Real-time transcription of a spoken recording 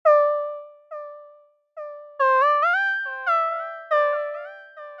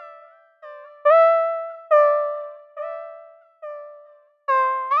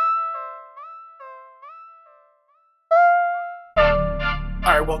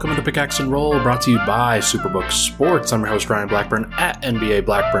Alright, welcome into Pickaxe and Roll, brought to you by Superbook Sports. I'm your host, Ryan Blackburn, at NBA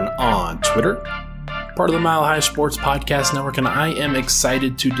Blackburn on Twitter. Part of the Mile High Sports Podcast Network, and I am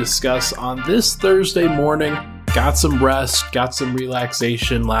excited to discuss on this Thursday morning. Got some rest, got some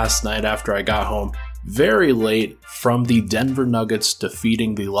relaxation last night after I got home very late from the Denver Nuggets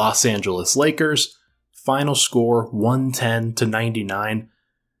defeating the Los Angeles Lakers. Final score 110-99.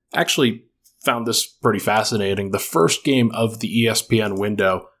 Actually, found this pretty fascinating. The first game of the ESPN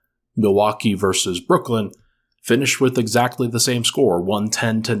window, Milwaukee versus Brooklyn, finished with exactly the same score,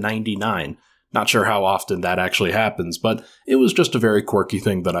 110-99. Not sure how often that actually happens, but it was just a very quirky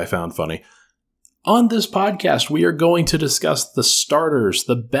thing that I found funny. On this podcast, we are going to discuss the starters,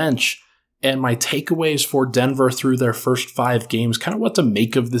 the bench, and my takeaways for Denver through their first 5 games, kind of what to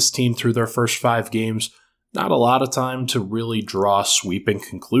make of this team through their first 5 games. Not a lot of time to really draw sweeping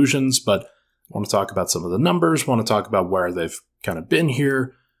conclusions, but I want to talk about some of the numbers, want to talk about where they've kind of been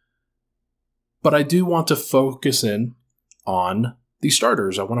here. But I do want to focus in on the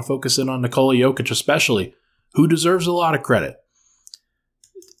starters. I want to focus in on Nikola Jokić especially, who deserves a lot of credit.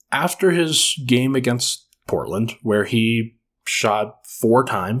 After his game against Portland, where he shot 4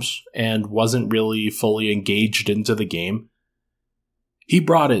 times and wasn't really fully engaged into the game, he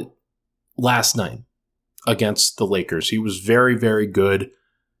brought it last night against the Lakers. He was very, very good.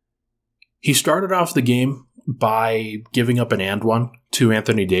 He started off the game by giving up an and one to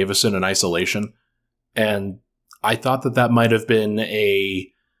Anthony Davis in isolation, and I thought that that might have been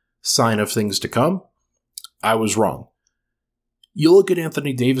a sign of things to come. I was wrong. You look at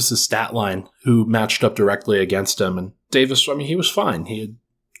Anthony Davis's stat line, who matched up directly against him, and Davis, he was fine. He had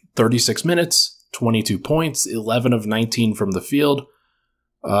 36 minutes, 22 points, 11 of 19 from the field,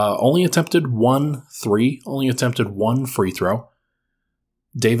 only attempted 1 3, only attempted 1 free throw.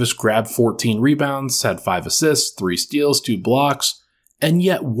 Davis grabbed 14 rebounds, had 5 assists, 3 steals, 2 blocks, and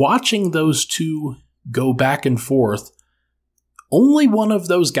yet watching those two go back and forth, only one of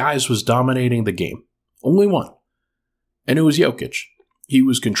those guys was dominating the game. Only one. And it was Jokić. He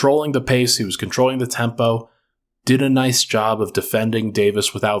was controlling the pace, he was controlling the tempo, did a nice job of defending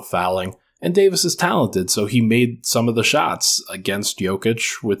Davis without fouling, and Davis is talented, so he made some of the shots against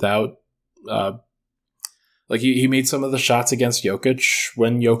Jokić without he made some of the shots against Jokić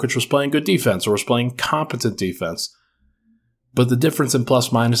when Jokić was playing good defense or was playing competent defense. But the difference in plus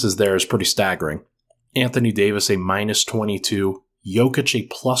minuses there is pretty staggering. Anthony Davis a minus 22, Jokić a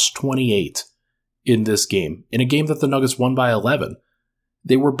plus 28 in this game. In a game that the Nuggets won by 11.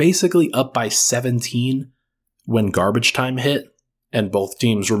 They were basically up by 17 when garbage time hit and both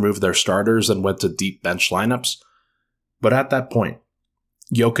teams removed their starters and went to deep bench lineups. But at that point,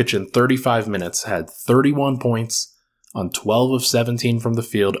 Jokić in 35 minutes had 31 points on 12 of 17 from the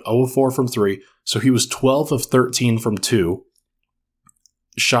field, 0 of 4 from 3, so he was 12 of 13 from 2,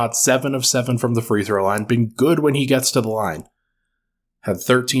 shot 7 of 7 from the free throw line, been good when he gets to the line, had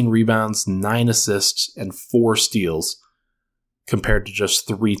 13 rebounds, 9 assists, and 4 steals, compared to just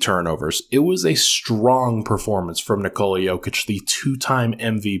 3 turnovers. It was a strong performance from Nikola Jokić, the 2-time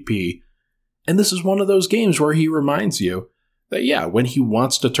MVP, and this is one of those games where he reminds you that, yeah, when he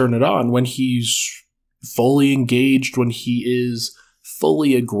wants to turn it on, when he's fully engaged, when he is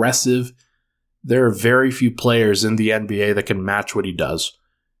fully aggressive, there are very few players in the NBA that can match what he does.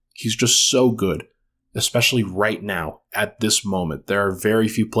 He's just so good, especially right now, at this moment. There are very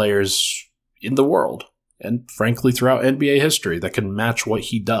few players in the world, and frankly throughout NBA history, that can match what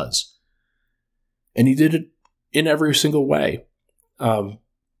he does. And he did it in every single way.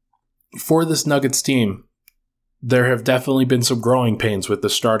 For this Nuggets team, there have definitely been some growing pains with the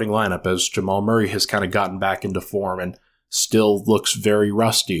starting lineup as Jamal Murray has kind of gotten back into form and still looks very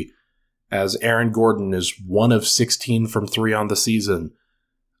rusty, as Aaron Gordon is 1 of 16 from 3 on the season.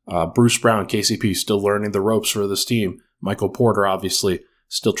 Bruce Brown, KCP, still learning the ropes for this team. Michael Porter, obviously,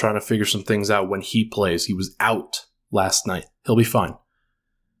 still trying to figure some things out when he plays. He was out last night. He'll be fine.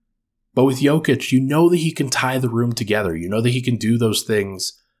 But with Jokić, you know that he can tie the room together. You know that he can do those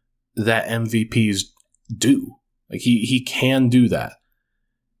things that MVPs do. Like, he can do that.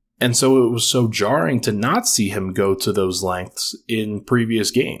 And so it was so jarring to not see him go to those lengths in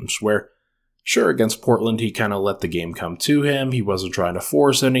previous games where, sure, against Portland, he kind of let the game come to him. He wasn't trying to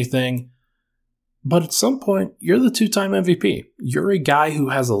force anything. But at some point, you're the 2-time MVP. You're a guy who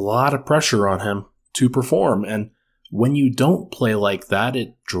has a lot of pressure on him to perform. And when you don't play like that,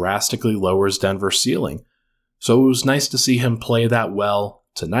 it drastically lowers Denver's ceiling. So it was nice to see him play that well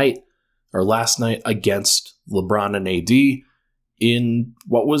tonight, or last night, against LeBron and AD in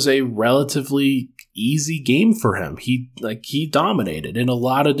what was a relatively easy game for him. He dominated in a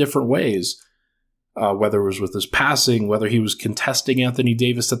lot of different ways. whether it was with his passing, whether he was contesting Anthony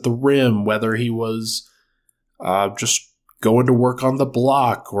Davis at the rim, whether he was just going to work on the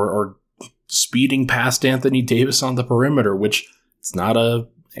block or speeding past Anthony Davis on the perimeter, which it's not a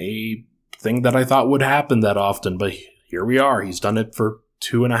thing that I thought would happen that often, but here we are. He's done it for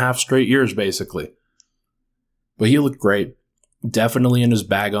 2.5 straight years, basically. But he looked great. Definitely in his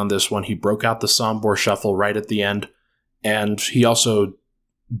bag on this one. He broke out the Sombor shuffle right at the end, and he also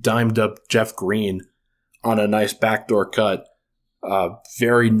dimed up Jeff Green on a nice backdoor cut.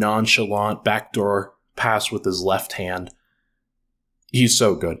 Very nonchalant backdoor pass with his left hand. He's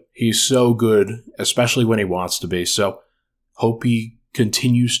so good. He's so good, especially when he wants to be. So hope he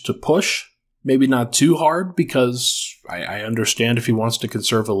continues to push. Maybe not too hard, because I understand if he wants to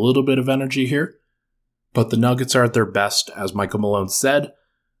conserve a little bit of energy here. But the Nuggets are at their best, as Michael Malone said,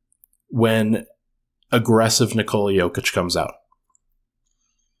 when aggressive Nikola Jokić comes out.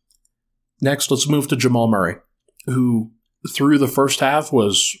 Next, let's move to Jamal Murray, who through the first half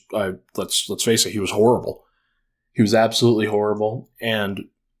was, let's face it, he was horrible. He was absolutely horrible, and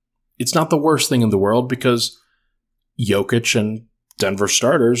it's not the worst thing in the world because Jokić and Denver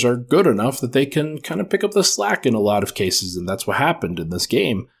starters are good enough that they can kind of pick up the slack in a lot of cases, and that's what happened in this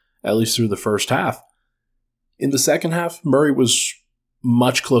game, at least through the first half. In the second half, Murray was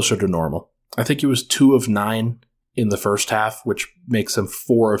much closer to normal. I think he was 2 of 9 in the first half, which makes him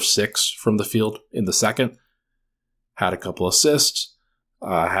 4 of 6 from the field in the second. Had a couple assists,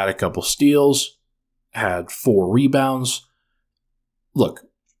 had a couple steals, had 4 rebounds. Look,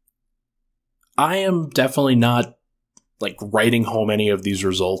 I am definitely not writing home any of these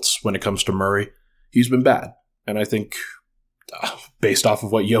results when it comes to Murray. He's been bad. And I think, based off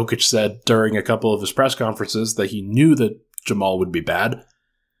of what Jokić said during a couple of his press conferences, that he knew that Jamal would be bad.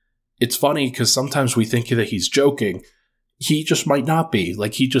 It's funny because sometimes we think that he's joking. He just might not be.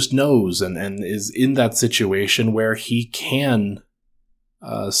 He just knows and is in that situation where he can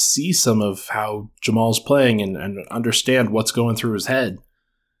see some of how Jamal's playing and understand what's going through his head.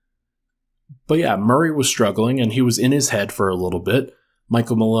 But yeah, Murray was struggling, and he was in his head for a little bit.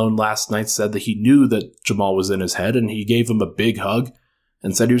 Michael Malone last night said that he knew that Jamal was in his head, and he gave him a big hug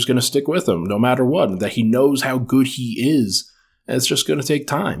and said he was going to stick with him no matter what, and that he knows how good he is, and it's just going to take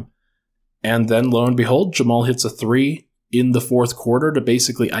time. And then, lo and behold, Jamal hits a 3 in the fourth quarter to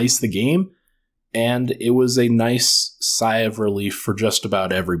basically ice the game, and it was a nice sigh of relief for just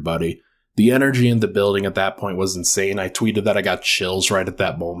about everybody. The energy in the building at that point was insane. I tweeted that I got chills right at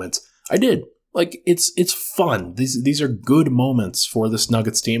that moment. I did. It's fun. These are good moments for this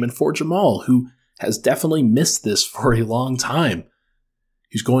Nuggets team and for Jamal, who has definitely missed this for a long time.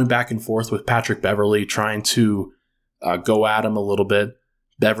 He's going back and forth with Patrick Beverley, trying to go at him a little bit.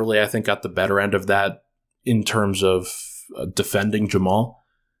 Beverley, I think, got the better end of that in terms of defending Jamal,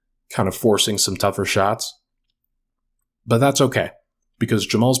 kind of forcing some tougher shots. But that's okay, because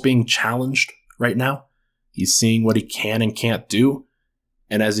Jamal's being challenged right now. He's seeing what he can and can't do.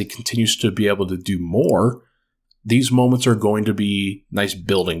 And as he continues to be able to do more, these moments are going to be nice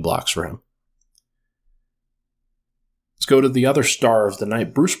building blocks for him. Let's go to the other star of the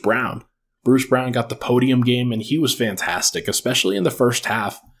night, Bruce Brown. Bruce Brown got the podium game, and he was fantastic, especially in the first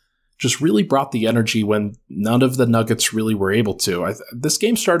half. Just really brought the energy when none of the Nuggets really were able to. This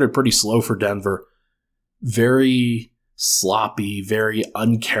game started pretty slow for Denver. Very sloppy, very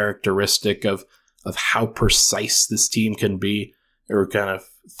uncharacteristic of how precise this team can be. They were kind of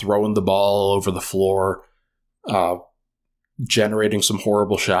throwing the ball all over the floor, generating some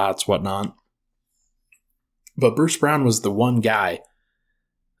horrible shots, whatnot. But Bruce Brown was the one guy,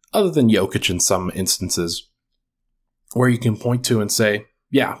 other than Jokić in some instances, where you can point to and say,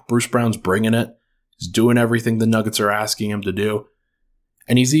 yeah, Bruce Brown's bringing it. He's doing everything the Nuggets are asking him to do.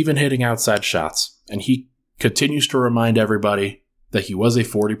 And he's even hitting outside shots. And he continues to remind everybody that he was a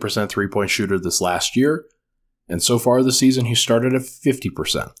 40% three-point shooter this last year. And so far this season, he started at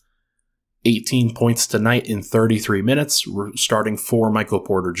 50%. 18 points tonight in 33 minutes, starting for Michael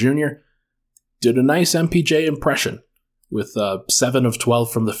Porter Jr. Did a nice MPJ impression with 7 of 12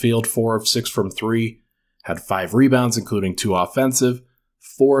 from the field, 4 of 6 from 3. Had 5 rebounds, including 2 offensive,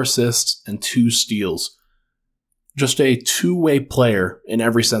 4 assists, and 2 steals. Just a two-way player in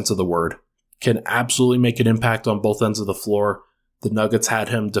every sense of the word. Can absolutely make an impact on both ends of the floor. The Nuggets had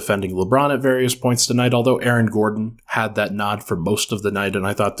him defending LeBron at various points tonight, although Aaron Gordon had that nod for most of the night and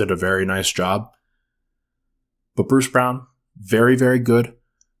I thought did a very nice job. But Bruce Brown, very, very good.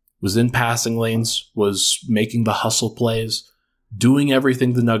 Was in passing lanes, was making the hustle plays, doing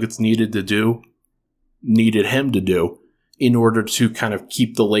everything the Nuggets needed him to do, in order to kind of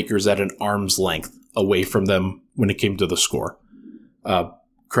keep the Lakers at an arm's length away from them when it came to the score.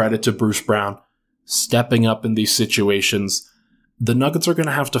 Credit to Bruce Brown. stepping up in these situations, the Nuggets are going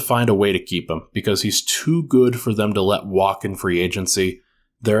to have to find a way to keep him because he's too good for them to let walk in free agency.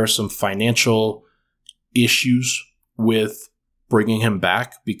 There are some financial issues with bringing him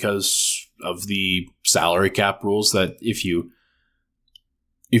back because of the salary cap rules that if you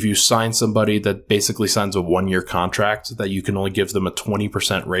sign somebody that basically signs a 1-year contract that you can only give them a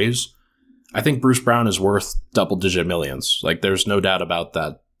 20% raise, I think Bruce Brown is worth double-digit millions. Like, there's no doubt about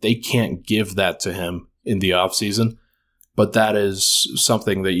that. They can't give that to him in the offseason, but that is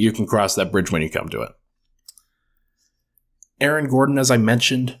something that you can cross that bridge when you come to it. Aaron Gordon, as I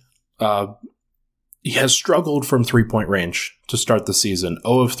mentioned, he has struggled from three-point range to start the season.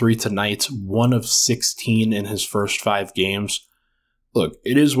 0 of 3 tonight, 1 of 16 in his first 5 games. Look,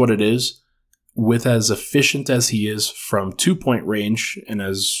 it is what it is. With as efficient as he is from 2-point range and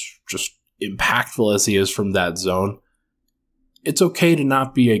as just impactful as he is from that zone, it's okay to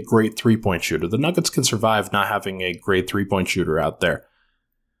not be a great 3-point shooter. The Nuggets can survive not having a great 3-point shooter out there.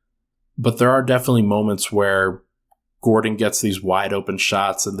 But there are definitely moments where Gordon gets these wide open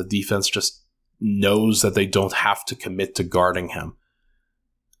shots and the defense just knows that they don't have to commit to guarding him.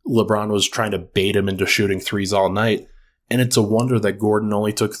 LeBron was trying to bait him into shooting threes all night, and it's a wonder that Gordon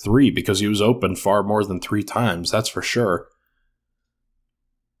only took 3 because he was open far more than 3 times, that's for sure.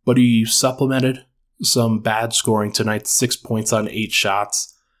 But he supplemented some bad scoring tonight, 6 points on 8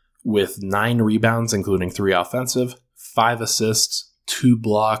 shots, with 9 rebounds, including 3 offensive, 5 assists, 2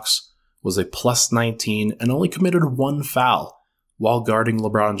 blocks, was a plus 19, and only committed 1 foul while guarding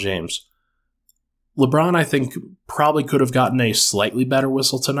LeBron James. LeBron, I think, probably could have gotten a slightly better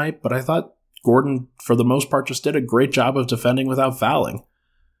whistle tonight, but I thought Gordon, for the most part, just did a great job of defending without fouling.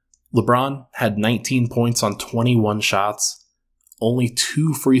 LeBron had 19 points on 21 shots, only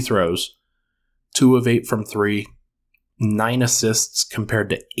 2 free throws, 2 of 8 from 3, 9 assists compared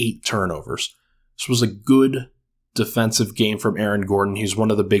to 8 turnovers. This was a good defensive game from Aaron Gordon. He's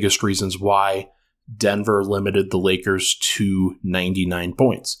one of the biggest reasons why Denver limited the Lakers to 99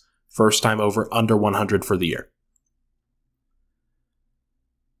 points. First time over under 100 for the year.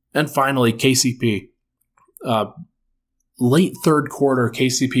 And finally, KCP. Late third quarter,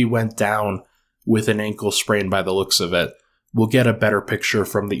 KCP went down with an ankle sprain by the looks of it. We'll get a better picture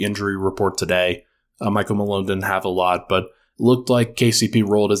from the injury report today. Michael Malone didn't have a lot, but it looked like KCP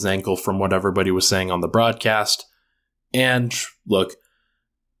rolled his ankle from what everybody was saying on the broadcast. And look,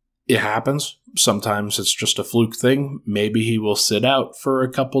 it happens. Sometimes it's just a fluke thing. Maybe he will sit out for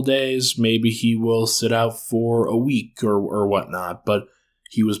a couple days. Maybe he will sit out for a week or whatnot. But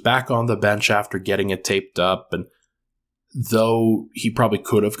he was back on the bench after getting it taped up. And though he probably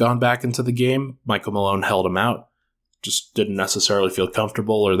could have gone back into the game, Michael Malone held him out. Just didn't necessarily feel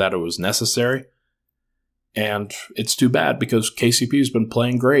comfortable or that it was necessary. And it's too bad because KCP's been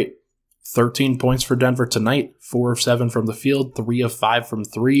playing great. 13 points for Denver tonight, 4 of 7 from the field, 3 of 5 from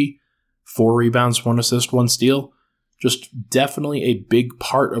 3, 4 rebounds, 1 assist, 1 steal. Just definitely a big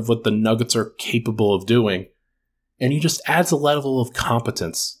part of what the Nuggets are capable of doing. And he just adds a level of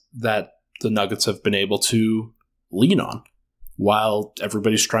competence that the Nuggets have been able to lean on while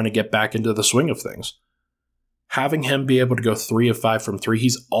everybody's trying to get back into the swing of things. Having him be able to go 3 of 5 from 3,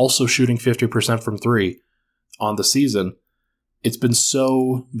 he's also shooting 50% from 3 on the season. It's been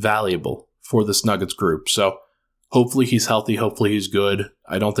so valuable for this Nuggets group. So hopefully he's healthy. Hopefully he's good.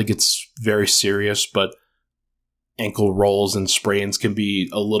 I don't think it's very serious, but ankle rolls and sprains can be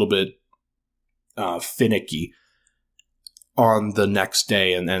a little bit finicky on the next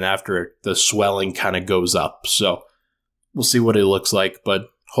day and after the swelling kind of goes up. So we'll see what it looks like, but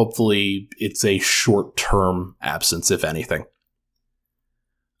hopefully it's a short-term absence, if anything.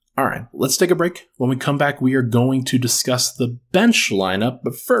 All right, let's take a break. When we come back, we are going to discuss the bench lineup.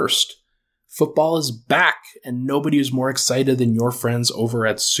 But first, football is back, and nobody is more excited than your friends over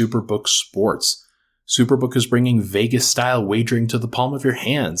at Superbook Sports. Superbook is bringing Vegas-style wagering to the palm of your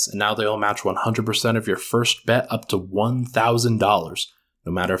hands, and now they'll match 100% of your first bet up to $1,000,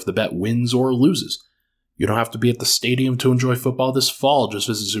 no matter if the bet wins or loses. You don't have to be at the stadium to enjoy football this fall. Just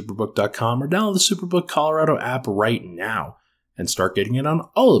visit Superbook.com or download the Superbook Colorado app right now and start getting in on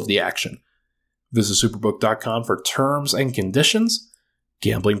all of the action. Visit Superbook.com for terms and conditions.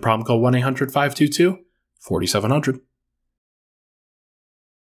 Gambling problem, call 1-800-522-4700.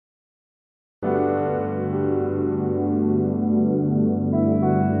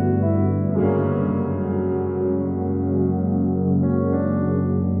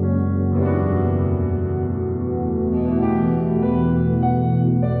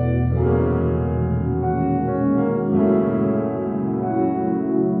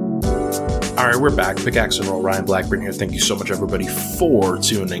 All right, we're back. Pickaxe and Roll. Ryan Blackburn here. Thank you so much, everybody, for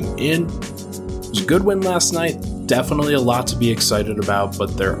tuning in. was a good win last night. Definitely a lot to be excited about,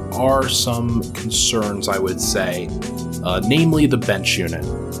 but there are some concerns, I would say, namely the bench unit.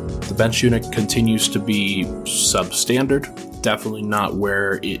 The bench unit continues to be substandard, definitely not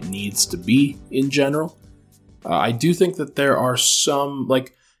where it needs to be in general. I do think that there are some,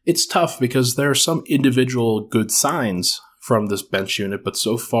 it's tough because there are some individual good signs from this bench unit, but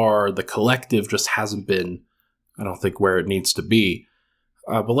so far the collective just hasn't been, I don't think, where it needs to be.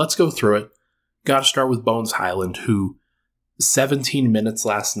 But let's go through it. Got to start with Bones Hyland, who 17 minutes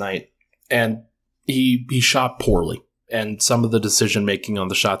last night, and he shot poorly, and some of the decision-making on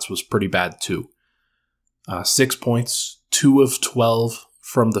the shots was pretty bad too. 6 points, 2 of 12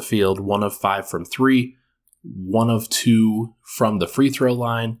 from the field, 1 of 5 from 3, 1 of 2 from the free throw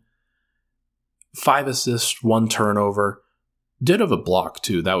line, 5 assists, 1 turnover. Did have a block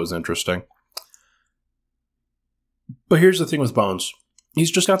too, that was interesting. But here's the thing with Bones.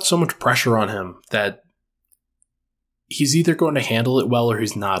 He's just got so much pressure on him that he's either going to handle it well or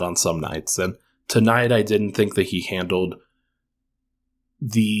he's not on some nights. And tonight I didn't think that he handled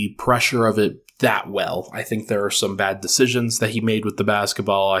the pressure of it that well. I think there are some bad decisions that he made with the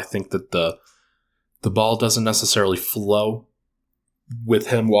basketball. I think that the ball doesn't necessarily flow with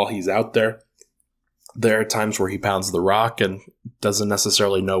him while he's out there. There are times where he pounds the rock and doesn't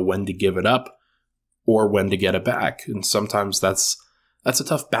necessarily know when to give it up or when to get it back. And sometimes that's a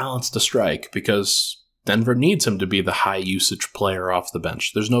tough balance to strike because Denver needs him to be the high-usage player off the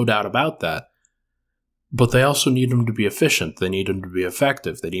bench. There's no doubt about that. But they also need him to be efficient. They need him to be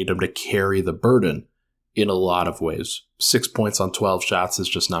effective. They need him to carry the burden in a lot of ways. 6 points on 12 shots is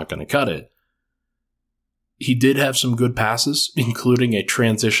just not going to cut it. He did have some good passes, including a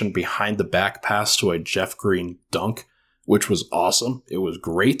transition behind the back pass to a Jeff Green dunk, which was awesome. It was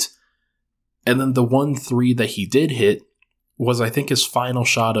great. And then the 1-3 that he did hit was, I think, his final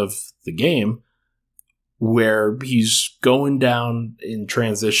shot of the game, where he's going down in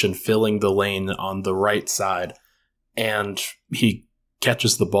transition, filling the lane on the right side, and he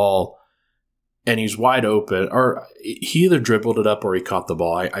catches the ball, and he's wide open. Or he either dribbled it up or he caught the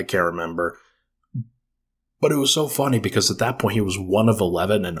ball. I can't remember. But it was so funny because at that point he was 1 of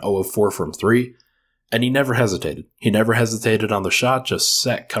 11 and 0 of 4 from 3, and he never hesitated. He never hesitated on the shot, just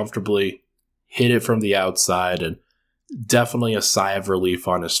sat comfortably, hit it from the outside, and definitely a sigh of relief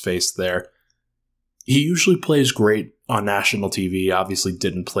on his face there. He usually plays great on national TV. Obviously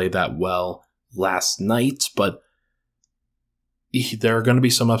didn't play that well last night, but there are going to be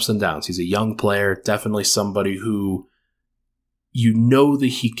some ups and downs. He's a young player, definitely somebody who you know that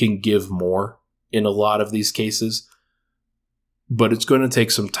he can give more in a lot of these cases, but it's going to take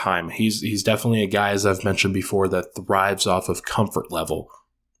some time. He's definitely a guy, as I've mentioned before, that thrives off of comfort level.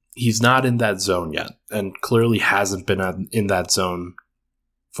 He's not in that zone yet, and clearly hasn't been in that zone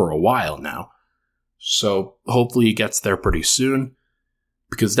for a while now. So hopefully he gets there pretty soon,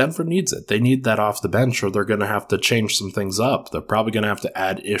 because Denver needs it. They need that off the bench, or they're going to have to change some things up. They're probably going to have to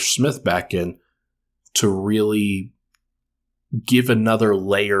add Ish Smith back in to really give another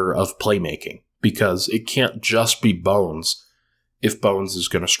layer of playmaking, because it can't just be Bones if Bones is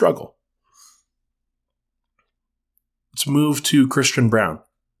going to struggle. Let's move to Christian Brown,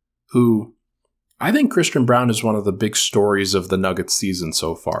 who I think Christian Brown is one of the big stories of the Nuggets season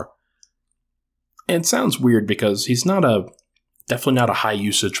so far. And it sounds weird because he's definitely not a high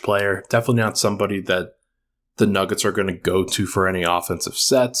usage player, definitely not somebody that the Nuggets are going to go to for any offensive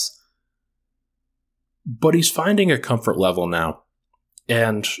sets. But he's finding a comfort level now.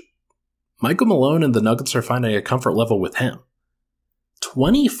 And Michael Malone and the Nuggets are finding a comfort level with him.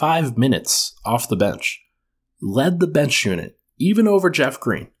 25 minutes off the bench. Led the bench unit, even over Jeff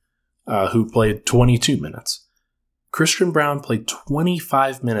Green, who played 22 minutes. Christian Brown played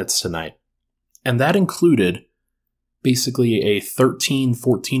 25 minutes tonight, and that included basically a 13,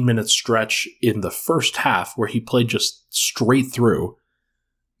 14-minute stretch in the first half where he played just straight through,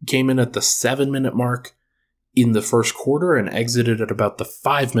 came in at the 7-minute mark in the first quarter and exited at about the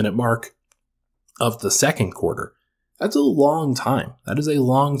 5-minute mark of the second quarter. That's a long time. That is a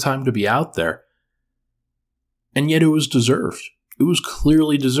long time to be out there. And yet it was deserved. It was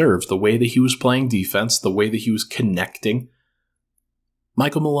clearly deserved. The way that he was playing defense, the way that he was connecting.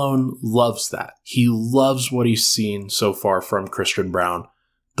 Michael Malone loves that. He loves what he's seen so far from Christian Brown.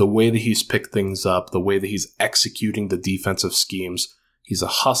 The way that he's picked things up, the way that he's executing the defensive schemes. He's a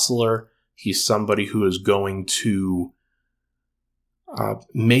hustler. He's somebody who is going to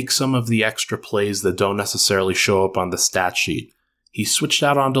make some of the extra plays that don't necessarily show up on the stat sheet. He switched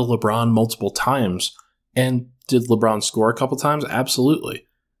out onto LeBron multiple times. And did LeBron score a couple times? Absolutely.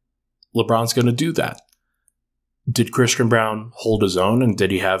 LeBron's going to do that. Did Christian Brown hold his own, and did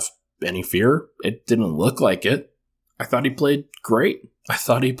he have any fear. It didn't look like it. I thought he played great. I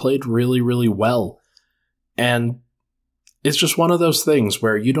thought he played really, really well. And it's just one of those things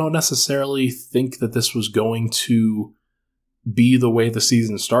where you don't necessarily think that this was going to be the way the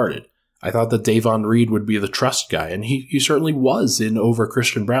season started. I thought that Davon Reed would be the trust guy, and he certainly was over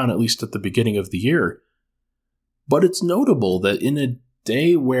Christian Brown, at least at the beginning of the year. But it's notable that in a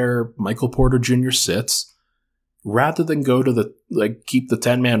day where Michael Porter Jr. sits, rather than go to keep the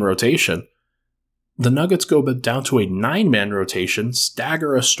 10-man rotation, the Nuggets go down to a 9-man rotation,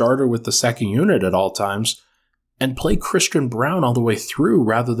 stagger a starter with the second unit at all times, and play Christian Brown all the way through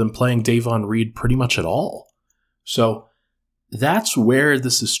rather than playing Davon Reed pretty much at all. So that's where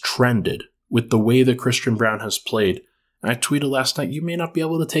this is trended with the way that Christian Brown has played. And I tweeted last night, you may not be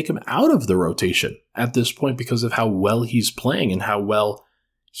able to take him out of the rotation at this point because of how well he's playing and how well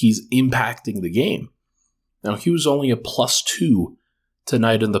he's impacting the game. Now, he was only a +2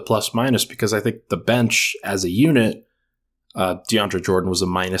 tonight in the plus-minus because I think the bench as a unit, DeAndre Jordan was a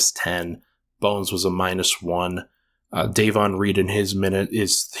 -10, Bones was a -1, Davon Reed in his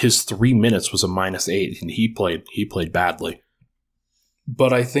 3 minutes was a -8, and he played badly.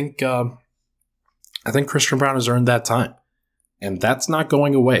 But I think Christian Brown has earned that time, and that's not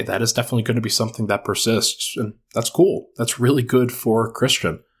going away. That is definitely going to be something that persists, and that's cool. That's really good for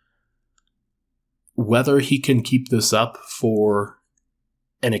Christian. Whether he can keep this up for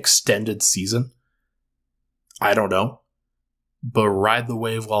an extended season, I don't know. But ride the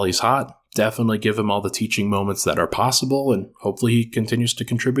wave while he's hot. Definitely give him all the teaching moments that are possible, and hopefully he continues to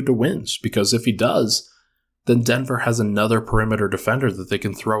contribute to wins, because if he does, then Denver has another perimeter defender that they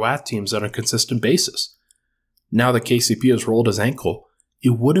can throw at teams on a consistent basis. Now that KCP has rolled his ankle,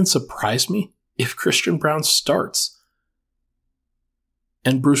 it wouldn't surprise me if Christian Brown starts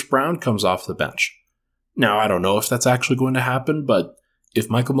and Bruce Brown comes off the bench. Now, I don't know if that's actually going to happen, but if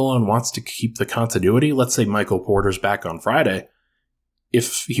Michael Malone wants to keep the continuity, let's say Michael Porter's back on Friday,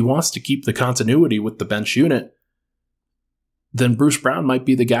 if he wants to keep the continuity with the bench unit, then Bruce Brown might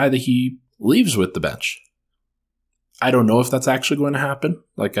be the guy that he leaves with the bench. I don't know if that's actually going to happen.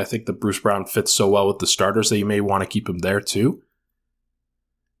 I think that Bruce Brown fits so well with the starters that you may want to keep him there too.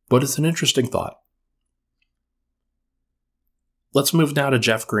 But it's an interesting thought. Let's move now to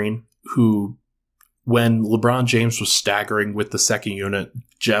Jeff Green, who, when LeBron James was staggering with the second unit,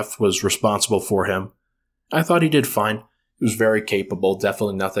 Jeff was responsible for him. I thought he did fine. He was very capable,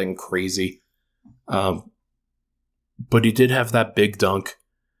 definitely nothing crazy. But he did have that big dunk.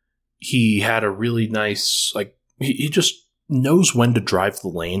 He had a really nice, he just knows when to drive the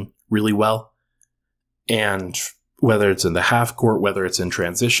lane really well. And whether it's in the half court, whether it's in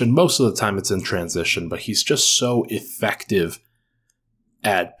transition, most of the time it's in transition, but he's just so effective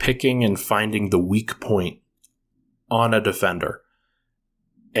at picking and finding the weak point on a defender.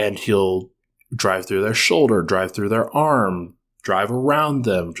 And he'll drive through their shoulder, drive through their arm, drive around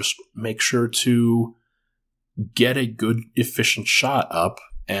them, just make sure to get a good, efficient shot up.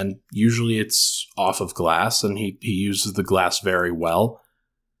 And usually it's off of glass, and he uses the glass very well.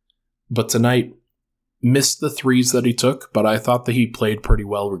 But tonight, missed the threes that he took, but I thought that he played pretty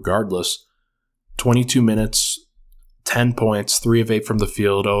well regardless. 22 minutes, 10 points, 3 of 8 from the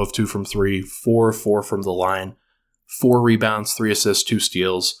field, 0 of 2 from 3, 4 of 4 from the line, 4 rebounds, 3 assists, 2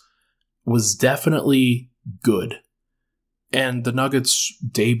 steals. Was definitely good. And the Nuggets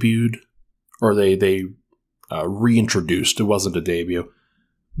debuted, or they reintroduced, it wasn't a debut,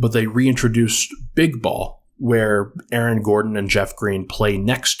 but they reintroduced Big Ball, where Aaron Gordon and Jeff Green play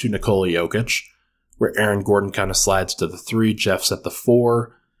next to Nikola Jokić, where Aaron Gordon kind of slides to the 3, Jeff's at the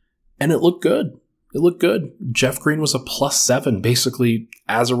 4, and it looked good. It looked good. Jeff Green was a +7 basically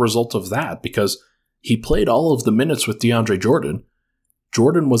as a result of that, because he played all of the minutes with DeAndre Jordan.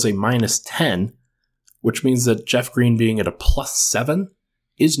 Jordan was a -10, which means that Jeff Green being at a +7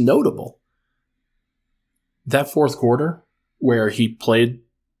 is notable. That fourth quarter, where he played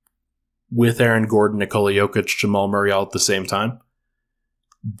with Aaron Gordon, Nikola Jokić, Jamal Murray all at the same time,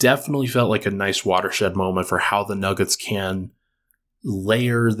 definitely felt like a nice watershed moment for how the Nuggets can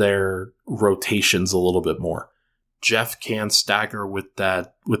layer their rotations a little bit more. Jeff can stagger with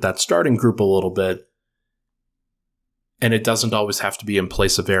that starting group a little bit, and it doesn't always have to be in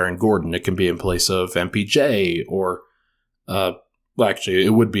place of Aaron Gordon. It can be in place of MPJ, or actually,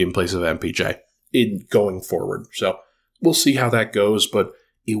 it would be in place of MPJ in going forward. So we'll see how that goes, but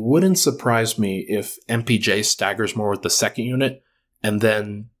it wouldn't surprise me if MPJ staggers more with the second unit, and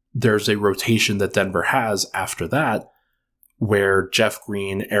then there's a rotation that Denver has after that, where Jeff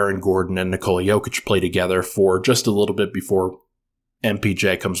Green, Aaron Gordon, and Nikola Jokić play together for just a little bit before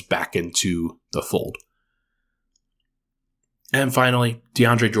MPJ comes back into the fold. And finally,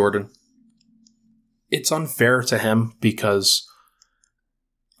 DeAndre Jordan. It's unfair to him because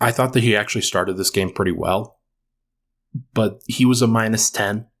I thought that he actually started this game pretty well, but he was a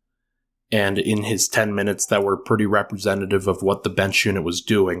 -10, and in his 10 minutes that were pretty representative of what the bench unit was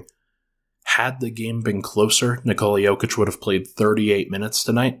doing. Had the game been closer, Nikola Jokić would have played 38 minutes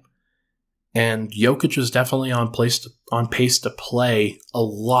tonight, and Jokić is definitely on pace to play a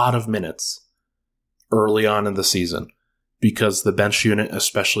lot of minutes early on in the season because the bench unit,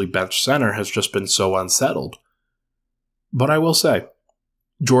 especially bench center, has just been so unsettled. But I will say,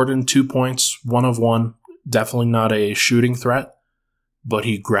 Jordan, 2 points, 1 of 1, definitely not a shooting threat, but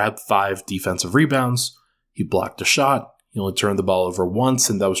he grabbed 5 defensive rebounds, he blocked a shot, he only turned the ball over once,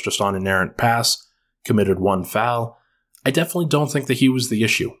 and that was just on an errant pass, committed 1 foul. I definitely don't think that he was the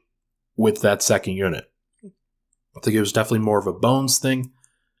issue with that second unit. I think it was definitely more of a Bones thing.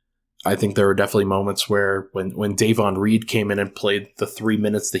 I think there were definitely moments where when Davon Reed came in and played the 3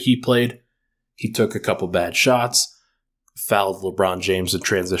 minutes that he played, he took a couple bad shots, fouled LeBron James in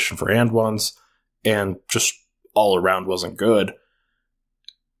transition for and ones, and just all around wasn't good.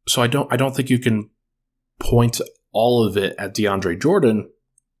 So I don't think you can point all of it at DeAndre Jordan.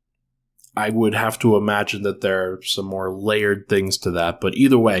 I would have to imagine that there are some more layered things to that. But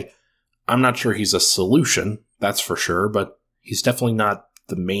either way, I'm not sure he's a solution, that's for sure, but he's definitely not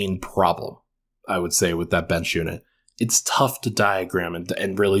the main problem, I would say, with that bench unit. It's tough to diagram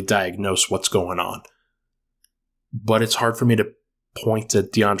and really diagnose what's going on. But it's hard for me to point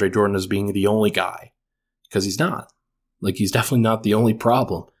at DeAndre Jordan as being the only guy, because he's not. Like, he's definitely not the only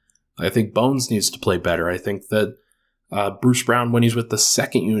problem. I think Bones needs to play better. I think that Bruce Brown, when he's with the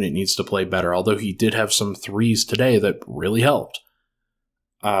second unit, needs to play better, although he did have some threes today that really helped.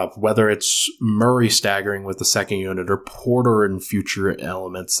 Whether it's Murray staggering with the second unit or Porter in future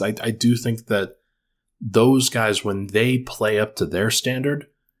elements, I do think that those guys, when they play up to their standard,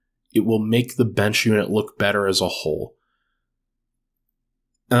 it will make the bench unit look better as a whole.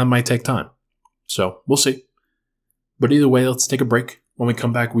 And that might take time. So we'll see. But either way, let's take a break. When we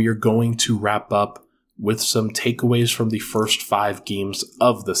come back, we are going to wrap up with some takeaways from the first 5 games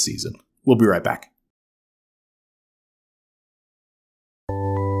of the season. We'll be right back.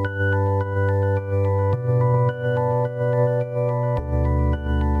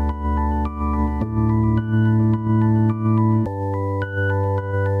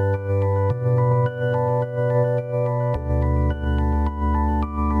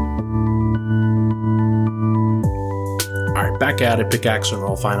 Back at it, Pickaxe and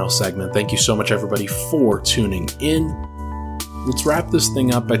Roll final segment. Thank you so much, everybody, for tuning in. Let's wrap this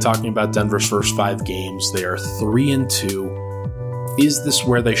thing up by talking about Denver's first 5 games. They are 3-2. Is this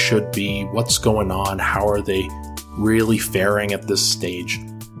where they should be? What's going on? How are they really faring at this stage?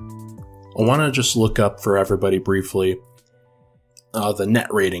 I want to just look up for everybody briefly the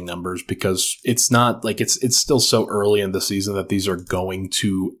net rating numbers, because it's not like it's still so early in the season that these are going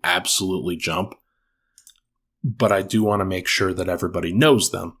to absolutely jump. But I do want to make sure that everybody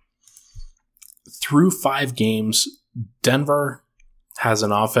knows them. Through 5 games, Denver has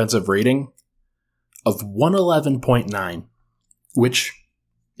an offensive rating of 111.9, which,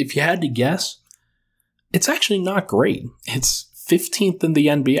 if you had to guess, it's actually not great. It's 15th in the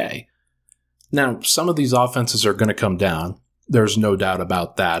NBA. Now, some of these offenses are going to come down. There's no doubt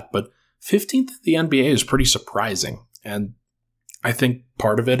about that. But 15th in the NBA is pretty surprising. And I think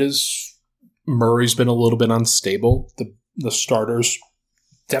part of it is Murray's been a little bit unstable. The starters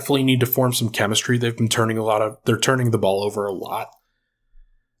definitely need to form some chemistry. They've been they're turning the ball over a lot.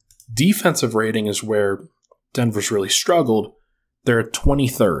 Defensive rating is where Denver's really struggled. They're at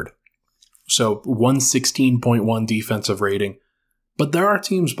 23rd. So 116.1 defensive rating. But there are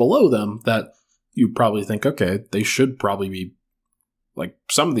teams below them that you probably think, okay, they should probably be, like,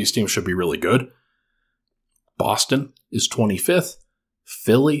 some of these teams should be really good. Boston is 25th.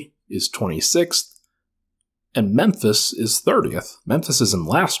 Philly is 26th, and Memphis is 30th. Memphis is in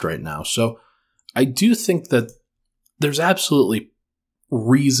last right now, so I do think that there's absolutely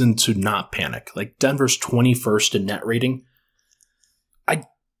reason to not panic. Like, Denver's 21st in net rating. I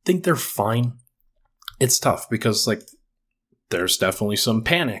think they're fine. It's tough because, like, there's definitely some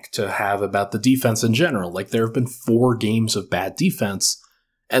panic to have about the defense in general. Like, there have been 4 games of bad defense,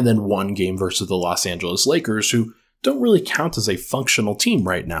 and then 1 game versus the Los Angeles Lakers, who don't really count as a functional team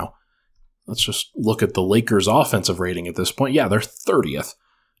right now. Let's just look at the Lakers' offensive rating at this point. Yeah, they're 30th.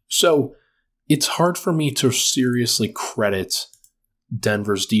 So it's hard for me to seriously credit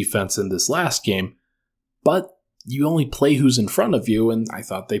Denver's defense in this last game, but you only play who's in front of you, and I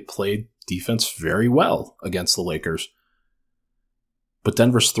thought they played defense very well against the Lakers. But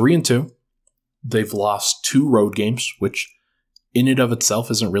Denver's 3-2. They've lost 2 road games, which in and of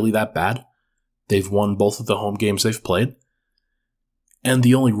itself isn't really that bad. They've won both of the home games they've played. And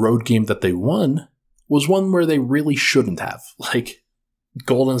the only road game that they won was one where they really shouldn't have. Like,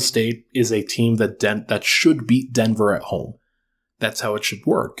 Golden State is a team that should beat Denver at home. That's how it should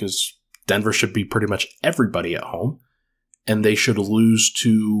work, because Denver should beat pretty much everybody at home, and they should lose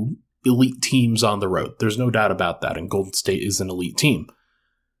to elite teams on the road. There's no doubt about that, and Golden State is an elite team.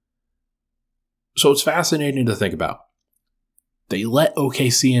 So it's fascinating to think about. They let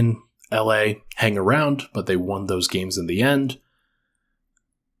OKC and LA hang around, but they won those games in the end.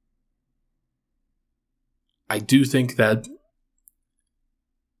 I do think that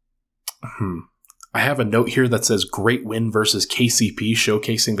I have a note here that says great win versus KCP,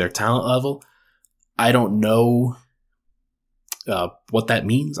 showcasing their talent level. I don't know what that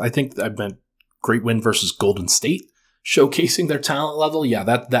means. I think I meant great win versus Golden State, showcasing their talent level. Yeah,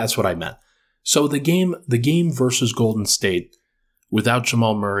 that's what I meant. So the game versus Golden State, without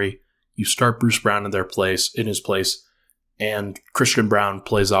Jamal Murray, you start Bruce Brown in his place, and Christian Brown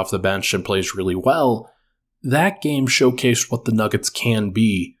plays off the bench and plays really well. That game showcased what the Nuggets can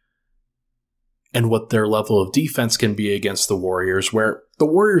be and what their level of defense can be against the Warriors, where the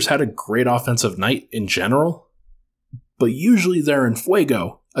Warriors had a great offensive night in general, but usually they're in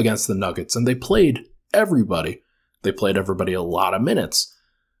fuego against the Nuggets, and they played everybody. They played everybody a lot of minutes.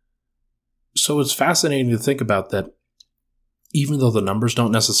 So it's fascinating to think about that. Even though the numbers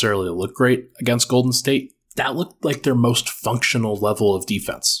don't necessarily look great against Golden State, that looked like their most functional level of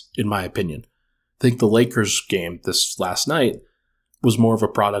defense, in my opinion. I think the Lakers game this last night was more of a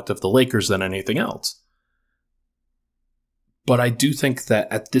product of the Lakers than anything else. But I do think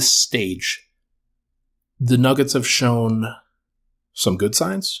that at this stage, the Nuggets have shown some good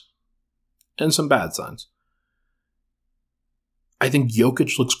signs and some bad signs. I think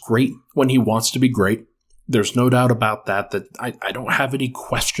Jokić looks great when he wants to be great. There's no doubt about that I don't have any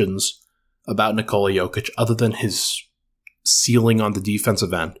questions about Nikola Jokić other than his ceiling on the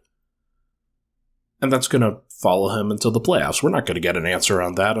defensive end. And that's going to follow him until the playoffs. We're not going to get an answer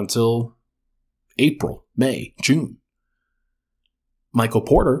on that until April, May, June. Michael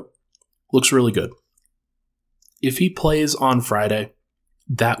Porter looks really good. If he plays on Friday,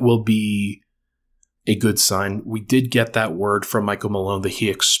 that will be a good sign. We did get that word from Michael Malone that he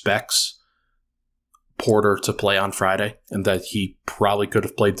expects Porter to play on Friday and that he probably could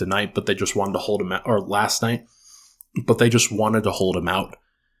have played tonight, but they just wanted to hold him out, or last night, but they just wanted to hold him out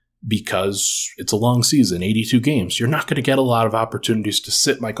because it's a long season, 82 games. You're not going to get a lot of opportunities to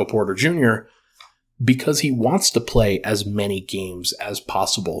sit Michael Porter Jr. because he wants to play as many games as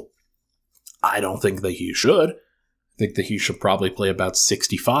possible. I don't think that he should. I think that he should probably play about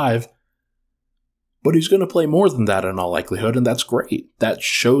 65, but he's going to play more than that in all likelihood, and that's great. That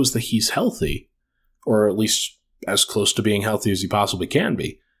shows that he's healthy, or at least as close to being healthy as he possibly can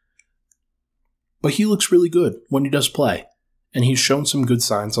be. But he looks really good when he does play. And he's shown some good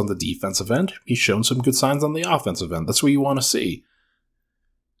signs on the defensive end. He's shown some good signs on the offensive end. That's what you want to see.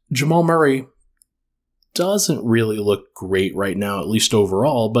 Jamal Murray doesn't really look great right now, at least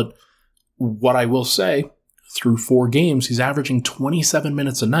overall. But what I will say, through 4 games, he's averaging 27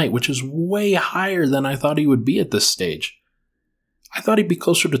 minutes a night, which is way higher than I thought he would be at this stage. I thought he'd be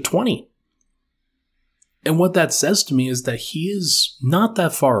closer to 20. And what that says to me is that he is not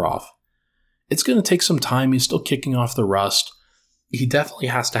that far off. It's going to take some time. He's still kicking off the rust. He definitely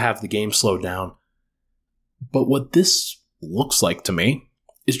has to have the game slowed down. But what this looks like to me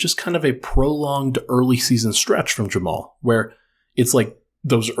is just kind of a prolonged early season stretch from Jamal, where it's like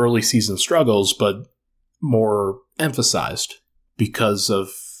those early season struggles, but more emphasized because of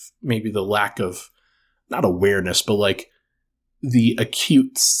maybe the lack of, not awareness, but like the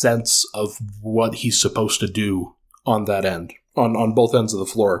acute sense of what he's supposed to do on that end, on both ends of the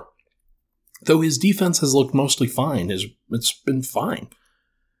floor. Though his defense has looked mostly fine, it's been fine.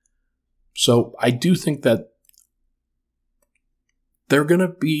 So I do think that there are going to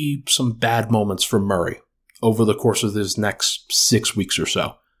be some bad moments for Murray over the course of this next 6 weeks or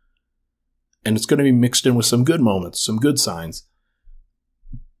so. And it's going to be mixed in with some good moments, some good signs.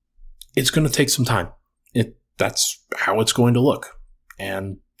 It's going to take some time. That's how it's going to look.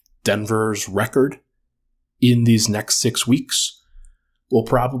 And Denver's record in these next 6 weeks will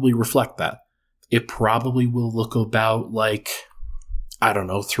probably reflect that. It probably will look about like, I don't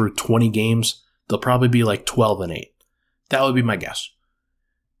know, through 20 games, they'll probably be like 12-8. That would be my guess.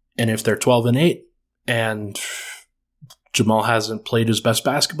 And if they're 12-8 and Jamal hasn't played his best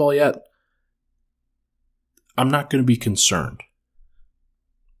basketball yet, I'm not going to be concerned.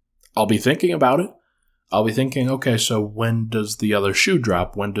 I'll be thinking about it. I'll be thinking, okay, so when does the other shoe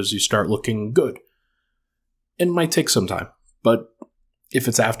drop? When does he start looking good? It might take some time. But if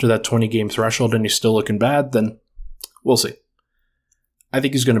it's after that 20-game threshold and he's still looking bad, then we'll see. I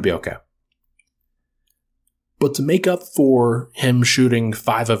think he's going to be okay. But to make up for him shooting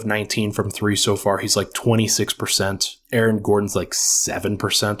 5 of 19 from 3 so far, he's like 26%. Aaron Gordon's like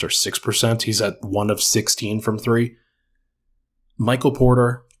 7% or 6%. He's at 1 of 16 from 3. Michael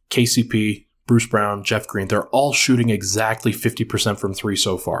Porter, KCP, Bruce Brown, Jeff Green, they're all shooting exactly 50% from 3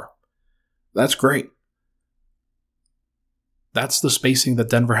 so far. That's great. That's the spacing that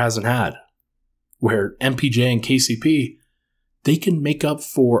Denver hasn't had, where MPJ and KCP, they can make up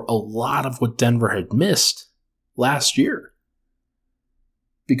for a lot of what Denver had missed last year.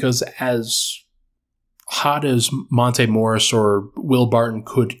 Because as hot as Monte Morris or Will Barton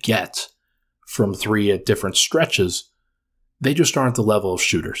could get from 3 at different stretches, they just aren't the level of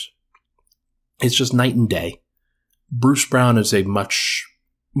shooters. It's just night and day. Bruce Brown is a much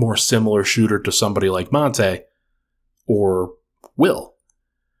more similar shooter to somebody like Monte or Will.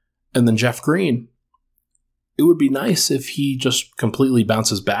 And then Jeff Green, it would be nice if he just completely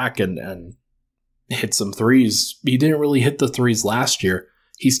bounces back and hit some threes. He didn't really hit the threes last year.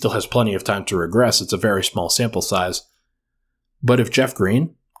 He still has plenty of time to regress. It's a very small sample size. But if Jeff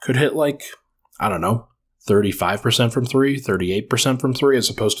Green could hit 35% from 3, 38% from 3, as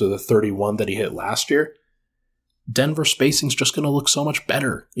opposed to the 31 that he hit last year, Denver spacing's just going to look so much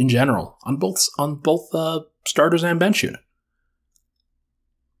better in general on both starters and bench unit.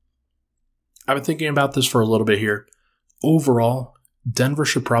 I've been thinking about this for a little bit here. Overall, Denver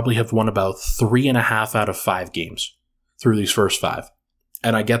should probably have won about 3.5 out of 5 games through these first 5.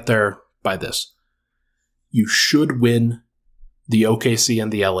 And I get there by this. You should win the OKC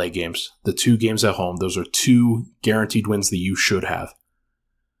and the LA games, the 2 games at home. Those are 2 guaranteed wins that you should have.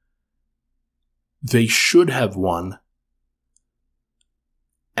 They should have won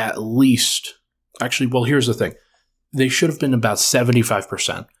at least... Actually, well, here's the thing. They should have been about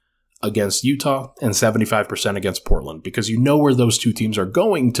 75% against Utah and 75% against Portland, because you know where those 2 teams are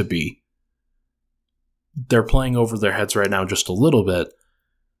going to be. They're playing over their heads right now just a little bit.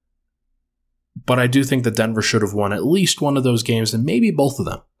 But I do think that Denver should have won at least one of those games, and maybe both of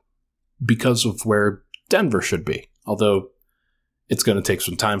them, because of where Denver should be. Although it's going to take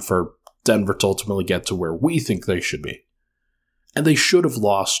some time for Denver to ultimately get to where we think they should be. And they should have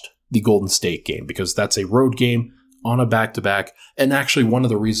lost the Golden State game, because that's a road game on a back-to-back. And actually, one of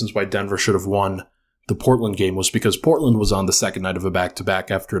the reasons why Denver should have won the Portland game was because Portland was on the second night of a back-to-back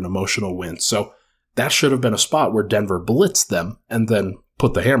after an emotional win. So that should have been a spot where Denver blitzed them and then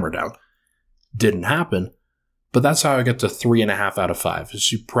put the hammer down. Didn't happen, but that's how I get to 3.5 out of 5.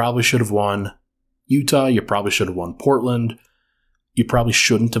 Is you probably should have won Utah, you probably should have won Portland, you probably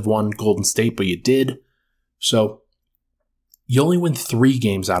shouldn't have won Golden State, but you did. So you only win 3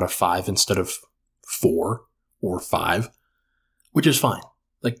 games out of 5 instead of 4 or 5, which is fine.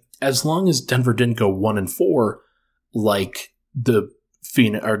 Like, as long as Denver didn't go 1-4, like the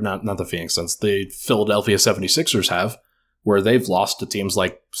Phoenix, or not the Phoenix Suns, the Philadelphia 76ers have, where they've lost to teams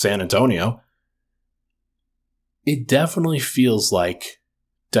like San Antonio. It definitely feels like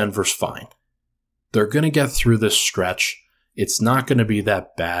Denver's fine. They're going to get through this stretch. It's not going to be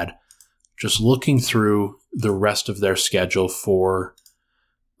that bad. Just looking through the rest of their schedule for,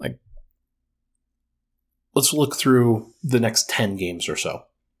 let's look through the next 10 games or so.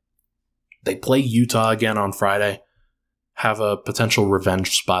 They play Utah again on Friday, have a potential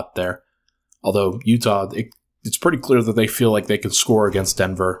revenge spot there. Although Utah, it's pretty clear that they feel like they can score against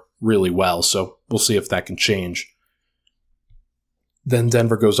Denver really well, so we'll see if that can change. Then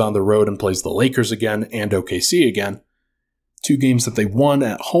Denver goes on the road and plays the Lakers again and OKC again. 2 games that they won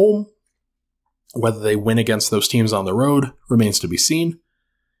at home. Whether they win against those teams on the road remains to be seen.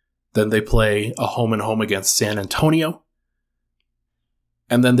 Then they play a home-and-home against San Antonio.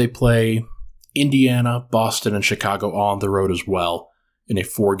 And then they play Indiana, Boston, and Chicago all on the road as well in a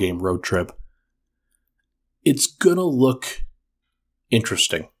 4-game road trip. It's going to look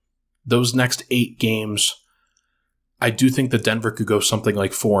interesting. Those next 8 games, I do think that Denver could go something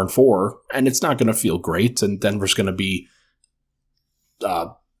like 4-4, and it's not going to feel great, and Denver's going to be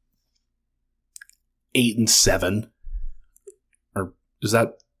 8-7. Or is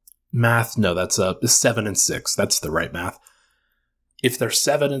that math? No, that's 7-6. That's the right math. If they're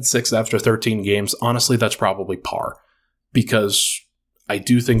 7-6 after 13 games, honestly, that's probably par, because I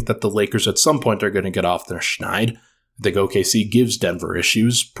do think that the Lakers at some point are going to get off their schneid. I think OKC gives Denver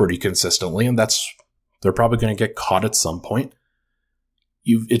issues pretty consistently, and they're probably going to get caught at some point.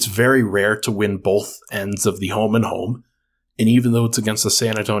 It's very rare to win both ends of the home and home, and even though it's against the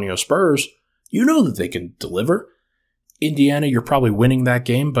San Antonio Spurs, you know that they can deliver. Indiana, you're probably winning that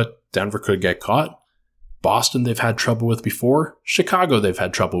game, but Denver could get caught. Boston they've had trouble with before. Chicago they've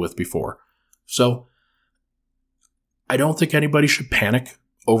had trouble with before. So I don't think anybody should panic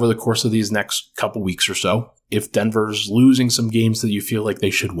over the course of these next couple weeks or so if Denver's losing some games that you feel like they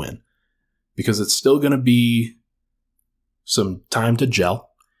should win. Because it's still going to be some time to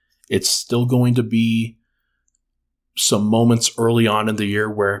gel. It's still going to be some moments early on in the year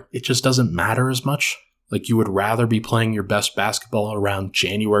where it just doesn't matter as much. Like you would rather be playing your best basketball around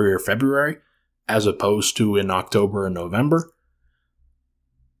January or February as opposed to in October and November.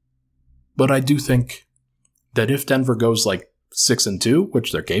 But I do think that if Denver goes like 6-2,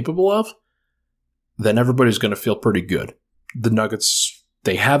 which they're capable of, then everybody's going to feel pretty good. The Nuggets,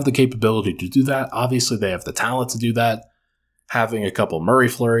 they have the capability to do that. Obviously, they have the talent to do that. Having a couple Murray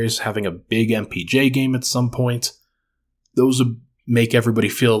flurries, having a big MPJ game at some point, those would make everybody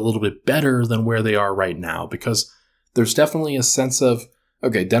feel a little bit better than where they are right now, because there's definitely a sense of,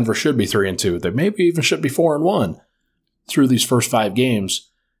 okay, Denver should be 3-2. They maybe even should be 4-1 through these first 5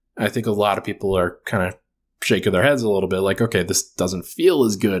 games. I think a lot of people are kind of shaking their heads a little bit like, okay, this doesn't feel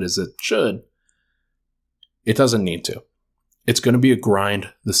as good as it should. It doesn't need to. It's going to be a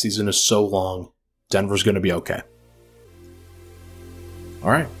grind. The season is so long. Denver's going to be okay. All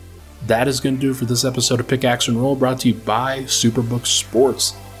right. That is going to do it for this episode of Pickaxe and Roll, brought to you by Superbook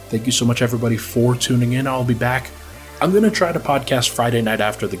Sports. Thank you so much, everybody, for tuning in. I'll be back. I'm going to try to podcast Friday night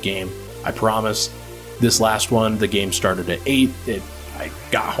after the game. I promise. This last one, the game started at 8. I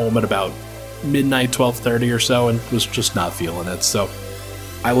got home at about midnight, 12:30 or so, and was just not feeling it. So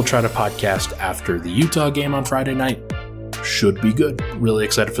I will try to podcast after the Utah game on Friday night. Should be good. Really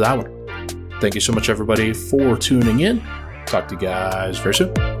excited for that one. Thank you so much, everybody, for tuning in. Talk to you guys very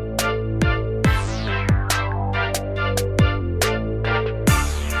soon.